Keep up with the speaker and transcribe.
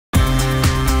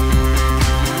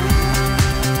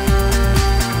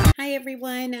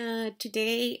everyone.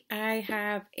 Today I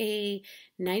have a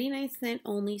 99-cent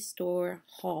only store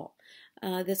haul.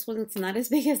 This one's not as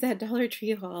big as that Dollar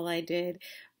Tree haul I did,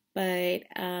 but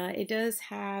it does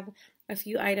have a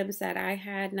few items that I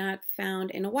had not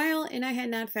found in a while and I had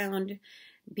not found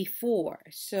before.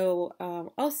 So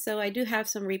also I do have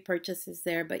some repurchases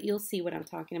there, but you'll see what I'm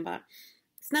talking about.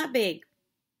 It's not big,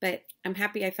 but I'm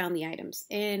happy I found the items,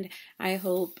 and I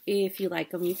hope if you like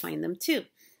them, you find them too.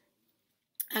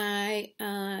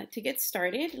 To get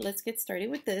started, let's get started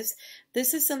with this.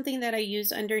 This is something that I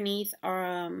use underneath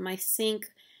my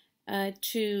sink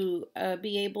to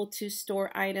be able to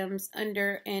store items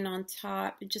under and on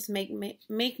top, just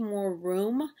make more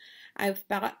room. I've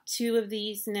bought two of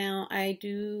these now. I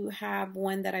do have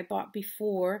one that I bought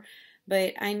before,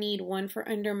 but I need one for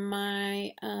under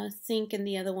my sink and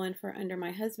the other one for under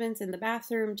my husband's in the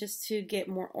bathroom, just to get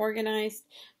more organized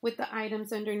with the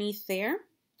items underneath there.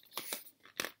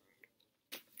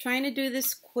 Trying to do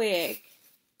this quick.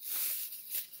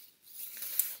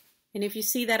 And if you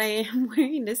see that I am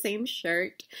wearing the same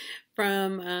shirt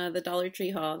from the Dollar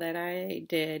Tree haul that I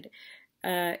did,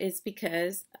 it's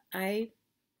because I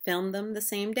filmed them the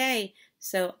same day.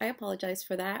 So I apologize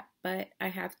for that, but I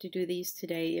have to do these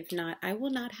today. If not, I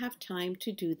will not have time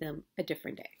to do them a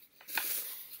different day.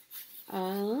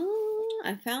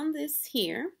 I found this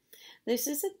here. This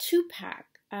is a 2-pack.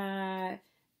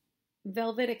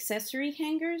 Velvet accessory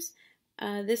hangers.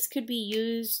 This could be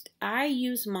used, I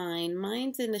use mine.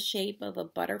 Mine's in the shape of a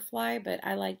butterfly, but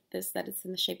I like this that it's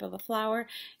in the shape of a flower,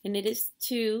 and it is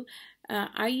too.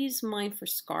 I use mine for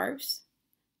scarves,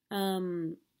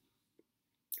 but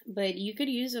you could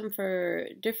use them for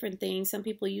different things. Some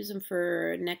people use them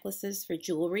for necklaces, for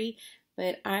jewelry,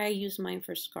 but I use mine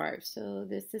for scarves. So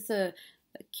this is a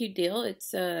cute deal. It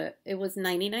was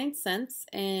 99 cents,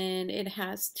 and it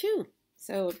has two.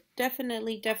 So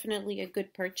definitely a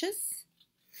good purchase.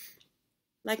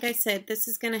 Like I said, this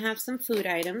is going to have some food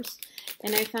items.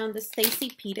 And I found the Stacy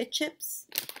Pita chips,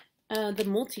 the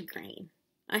multigrain.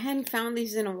 I hadn't found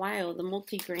these in a while, the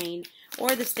multigrain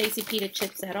or the Stacy Pita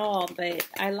chips at all. But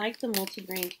I like the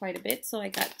multigrain quite a bit, so I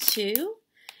got two.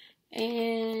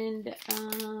 And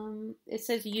it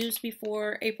says used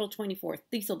before April 24th.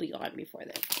 These will be gone before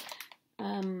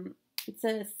then. It's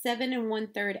a 7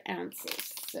 1/3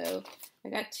 ounces. So I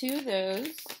got two of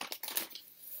those.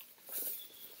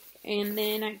 And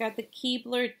then I got the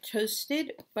Keebler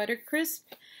Toasted Butter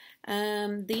Crisp.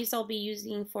 These I'll be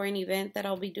using for an event that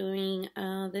I'll be doing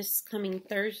this coming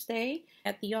Thursday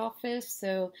at the office.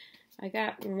 So I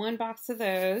got one box of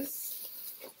those.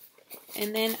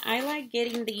 And then I like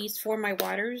getting these for my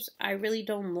waters. I really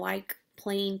don't like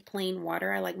plain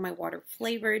water. I like my water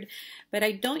flavored, but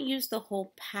I don't use the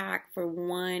whole pack for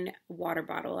one water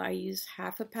bottle. I use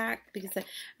half a pack because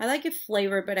I like it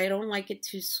flavored, but I don't like it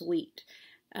too sweet.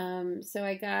 So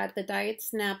I got the Diet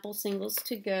Snapple singles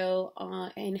to go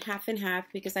and half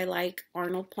because I like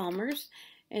Arnold Palmer's,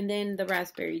 and then the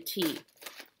raspberry tea.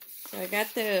 So I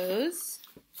got those.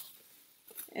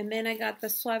 And then I got the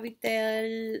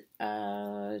Suavitel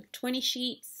 20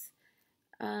 sheets.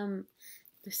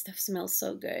 This stuff smells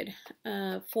so good.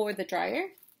 For the dryer,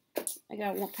 I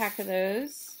got one pack of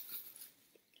those.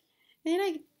 And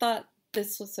I thought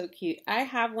this was so cute. I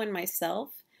have one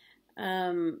myself,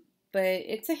 but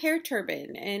it's a hair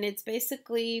turban, and it's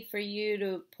basically for you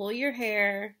to pull your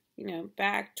hair,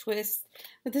 back, twist.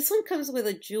 But this one comes with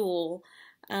a jewel,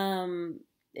 and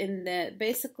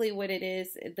basically what it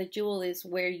is, the jewel is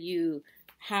where you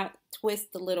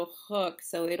twist the little hook,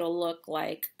 so it'll look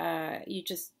like you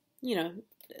just,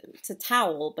 it's a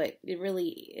towel, but it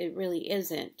really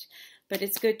isn't. But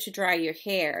it's good to dry your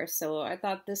hair. So I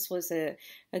thought this was a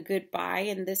good buy,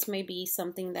 and this may be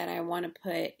something that I want to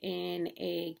put in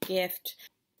a gift.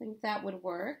 I think that would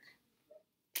work.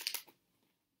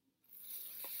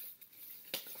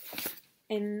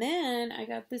 And then I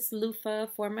got this loofah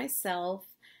for myself,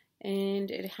 and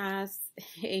it has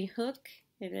a hook,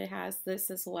 and it has this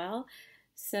as well.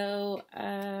 So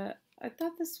I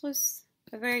thought this was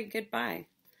a very good buy.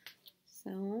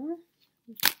 So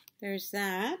there's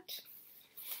that.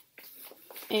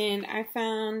 And I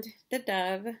found the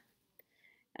Dove.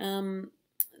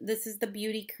 This is the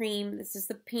beauty cream. This is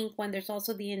the pink one. There's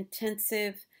also the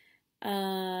intensive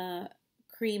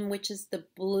cream, which is the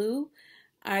blue.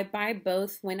 I buy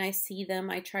both when I see them.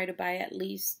 I try to buy at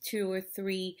least 2 or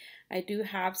 3. I do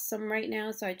have some right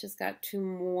now, so I just got 2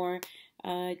 more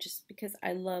just because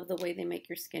I love the way they make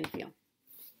your skin feel.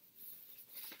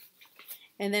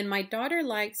 And then my daughter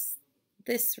likes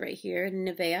this right here,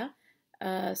 Nivea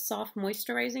soft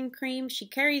moisturizing cream. She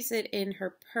carries it in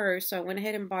her purse, so I went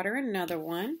ahead and bought her another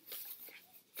one.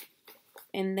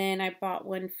 And then I bought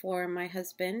one for my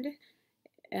husband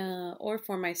or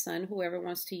for my son, whoever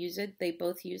wants to use it. They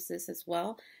both use this as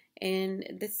well. And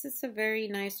this is a very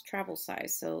nice travel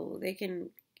size, so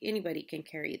anybody can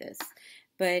carry this.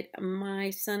 But my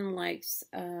son likes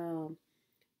to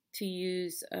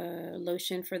use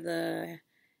lotion for the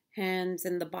hands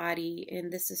and the body,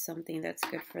 and this is something that's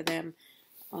good for them.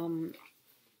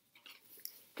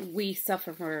 We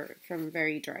suffer from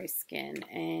very dry skin,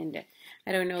 and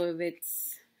I don't know if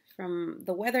it's from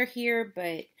the weather here,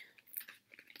 but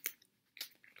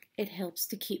it helps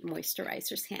to keep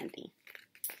moisturizers handy.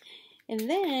 And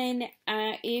then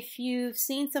if you've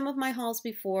seen some of my hauls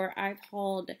before, I've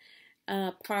hauled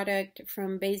a product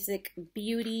from Basic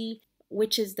Beauty,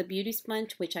 which is the beauty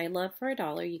sponge, which I love for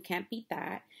 $1. You can't beat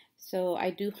that. So I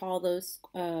do haul those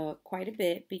quite a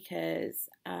bit because,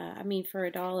 I mean, for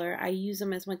 $1, I use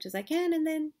them as much as I can and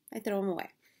then I throw them away.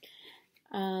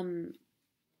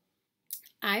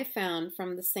 I found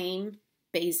from the same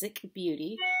Basic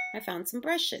Beauty, I found some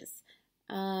brushes.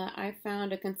 I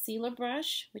found a concealer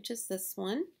brush, which is this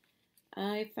one.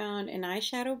 I found an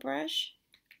eyeshadow brush,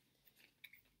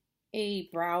 a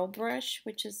brow brush,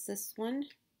 which is this one.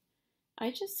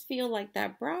 I just feel like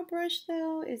that brow brush,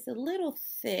 though, is a little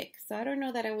thick, so I don't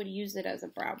know that I would use it as a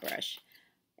brow brush.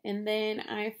 And then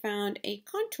I found a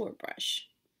contour brush.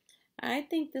 I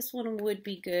think this one would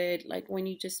be good, like when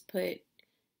you just put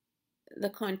the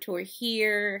contour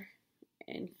here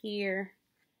and here,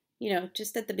 you know,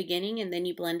 just at the beginning, and then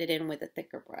you blend it in with a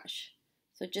thicker brush.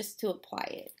 So just to apply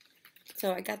it.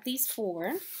 So I got these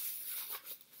 4.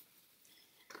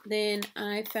 Then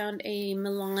I found a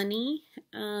Milani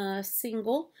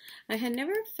single. I had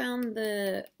never found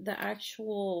the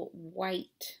actual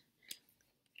white,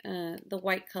 the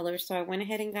white color, so I went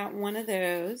ahead and got one of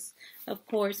those. Of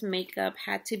course, makeup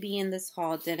had to be in this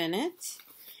haul, didn't it?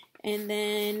 And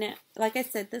then, like I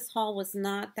said, this haul was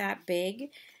not that big.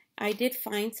 I did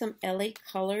find some LA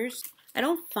Colors. I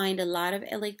don't find a lot of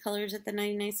LA Colors at the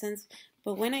 99 cents,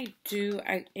 but when I do,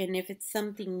 and if it's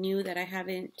something new that I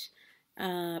haven't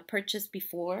purchased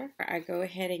before, I go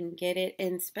ahead and get it.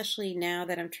 And especially now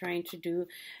that I'm trying to do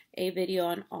a video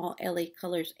on all LA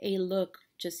Colors, a look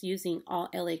just using all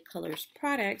LA Colors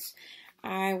products,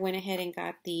 I went ahead and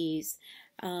got these.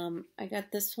 I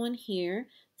got this one here.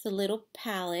 It's a little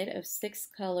palette of 6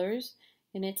 colors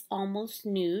and it's almost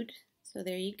nude. So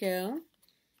there you go.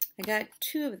 I got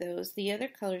 2 of those. The other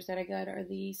colors that I got are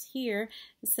these here.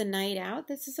 It's a Night Out.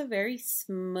 This is a very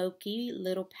smoky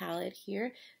little palette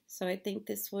here. So I think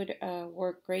this would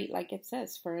work great, like it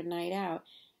says, for a night out.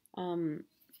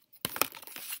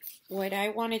 What I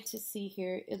wanted to see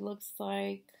here, it looks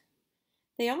like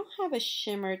they all have a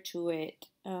shimmer to it.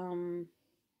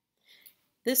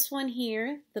 This one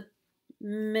here, the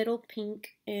middle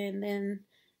pink, and then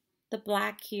the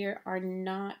black here are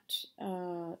not,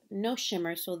 no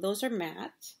shimmer, so those are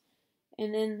matte.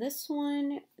 And then this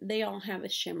one, they all have a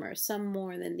shimmer, some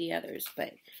more than the others,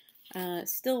 but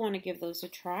still want to give those a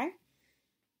try.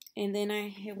 And then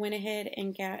I went ahead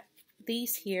and got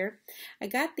these here. I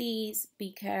got these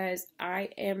because I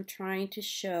am trying to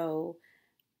show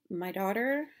my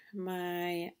daughter,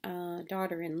 my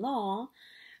daughter-in-law,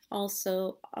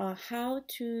 also how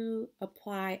to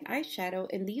apply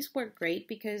eyeshadow, and these work great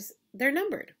because they're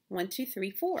numbered 1, 2, 3,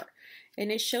 4,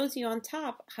 and it shows you on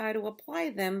top how to apply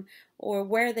them, or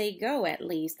where they go. At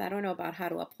least I don't know about how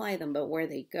to apply them, but where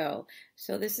they go.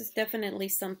 So this is definitely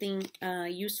something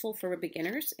useful for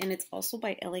beginners, and it's also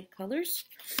by LA Colors.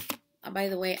 By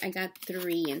the way, I got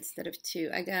 3 instead of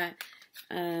 2. I got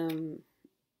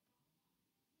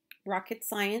Rocket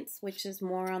Science, which is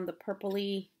more on the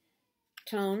purpley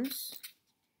tones.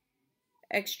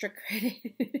 Extra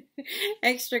Credit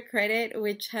Extra Credit,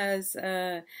 which has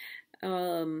the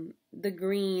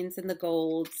greens and the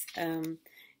golds, and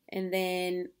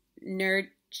then Nerd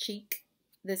Chic.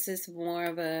 This is more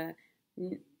of a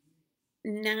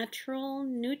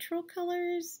neutral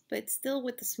colors, but still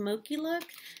with the smoky look.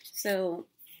 So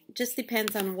just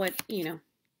depends on what, you know,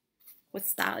 what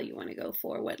style you want to go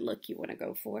for, what look you want to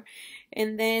go for.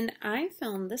 And then I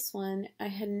found this one. I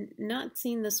had not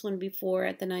seen this one before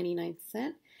at the 99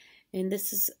 cent. And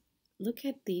this is, look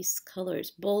at these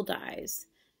colors, Bold Eyes.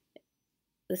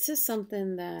 This is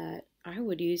something that I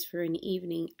would use for an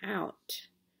evening out.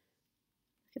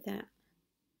 Look at that.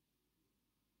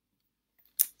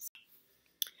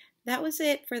 That was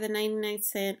it for the 99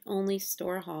 cent only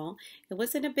store haul. It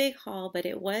wasn't a big haul, but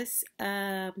it was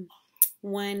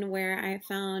one where I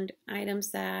found items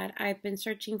that I've been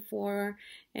searching for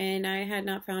and I had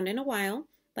not found in a while,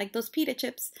 like those pita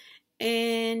chips.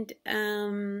 And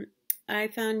I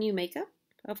found new makeup,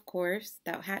 of course,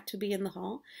 that had to be in the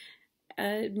haul.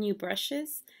 New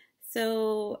brushes.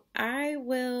 So I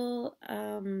will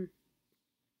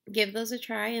give those a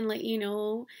try and let you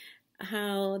know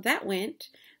how that went.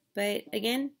 But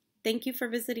again, thank you for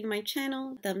visiting my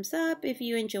channel. Thumbs up if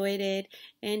you enjoyed it,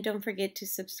 and don't forget to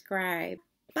subscribe.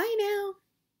 Bye now.